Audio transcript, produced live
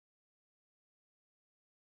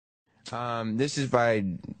This is by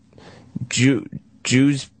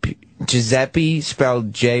Giuseppe,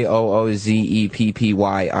 spelled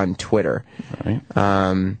Joozeppy on Twitter. Right.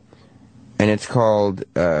 And it's called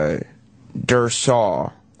Der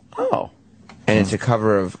Saw. Oh. And it's a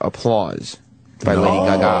cover of Applause by Lady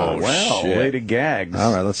Gaga. Oh, well, shit. Lady Gags.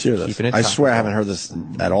 All right, let's hear this. Keeping it I swear I haven't topical. heard this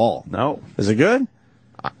at all. No. Is it good?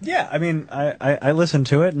 Yeah, I mean, I listened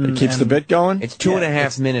to it. And, It keeps the bit going? It's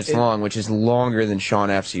 2.5 minutes long, which is longer than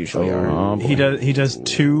Sean F's usually are. Oh, he does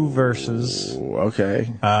 2 verses,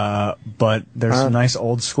 Okay. but there's some nice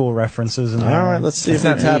old school references in there. All right, let's see if It's we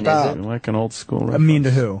not tap mean, is out. You like an old school reference? Mean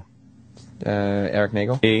to who? Eric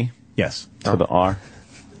Nagel? E Yes. to the R.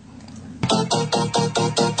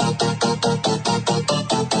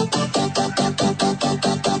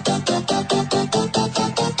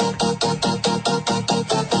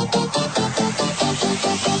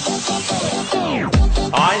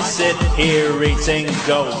 I sit here eating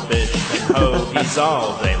goldfish and hoagies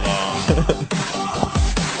all day long.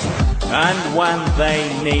 And when they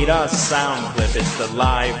need a sound clip, it's the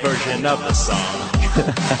live version of the song.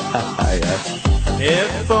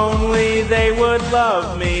 If only they would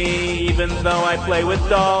love me, even though I play with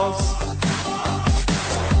dolls.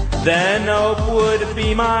 Then Opie would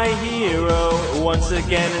be my hero once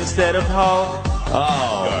again instead of Hulk.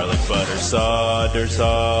 Oh. Garlic butter saw, der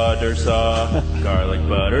saw, der saw. Garlic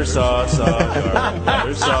butter saw, garlic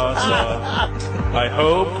butter saw. I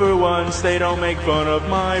hope for once they don't make fun of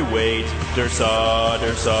my weight. Der saw,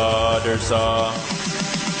 der saw, der saw.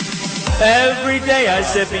 Every day I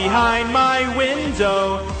sit behind my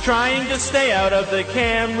window, trying to stay out of the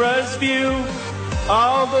camera's view.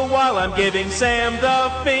 All the while I'm giving Sam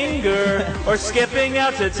the finger, or skipping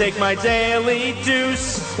out to take my daily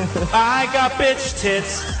deuce. I got bitch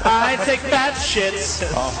tits, I take fat shits.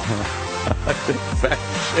 Fat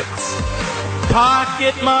shits.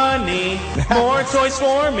 Pocket money, more toys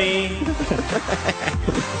for me.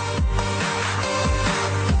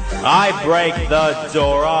 I break the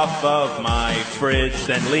door off of my fridge,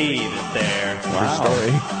 then leave it there. Wow.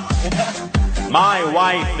 My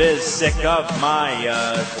wife is sick of my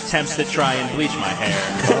attempts to try and bleach my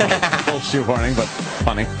hair. Bullshit warning, but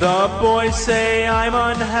funny. The boys say I'm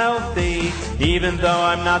unhealthy, even though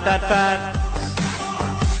I'm not that fat.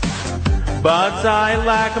 But I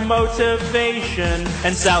lack motivation,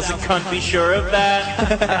 and Sal's a cunt, be sure of that.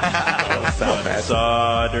 Butter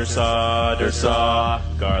saw, der saw, der saw.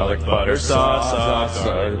 Garlic butter saw,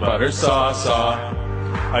 garlic butter saw.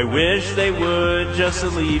 I wish they would just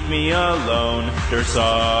leave me alone. Der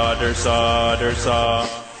saw, der saw, der saw.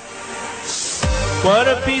 What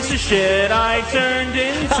a piece of shit I turned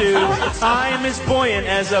into. I'm as buoyant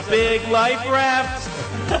as a big life raft.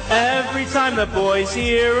 Every time the boys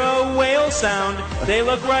hear a whale sound, they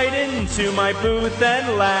look right into my booth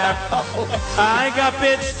and laugh. I got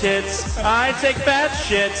bitch tits, I take fat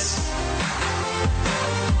shits.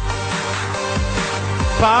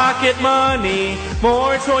 Pocket money,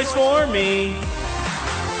 more toys for me.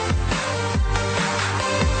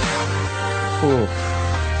 Ooh.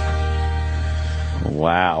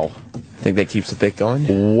 Wow. Think that keeps the bit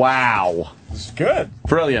going? Wow. It's good.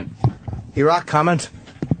 Brilliant. Erock comment?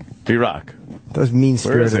 Erock. That was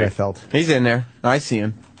mean-spirited, he? I felt. He's in there. I see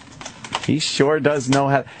him. He sure does know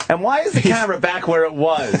how. And why is the camera back where it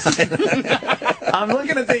was? I'm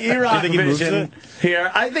looking at the Erock vision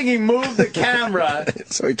here. I think he moved the camera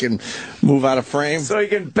So he can move out of frame. so he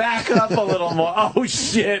can back up a little more. Oh,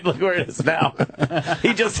 shit. Look where it is now.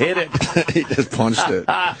 He just hit it. He just punched it.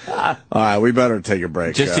 All right, we better take a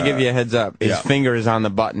break. Just to give you a heads up, his yeah. finger is on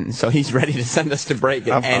the button, so he's ready to send us to break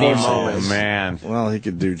at Of any course he moment. is. Oh, man. Well, he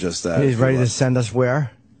could do just that. He's ready to send us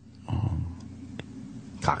where?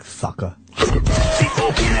 Cocksucker. The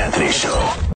Opie and Anthony Show.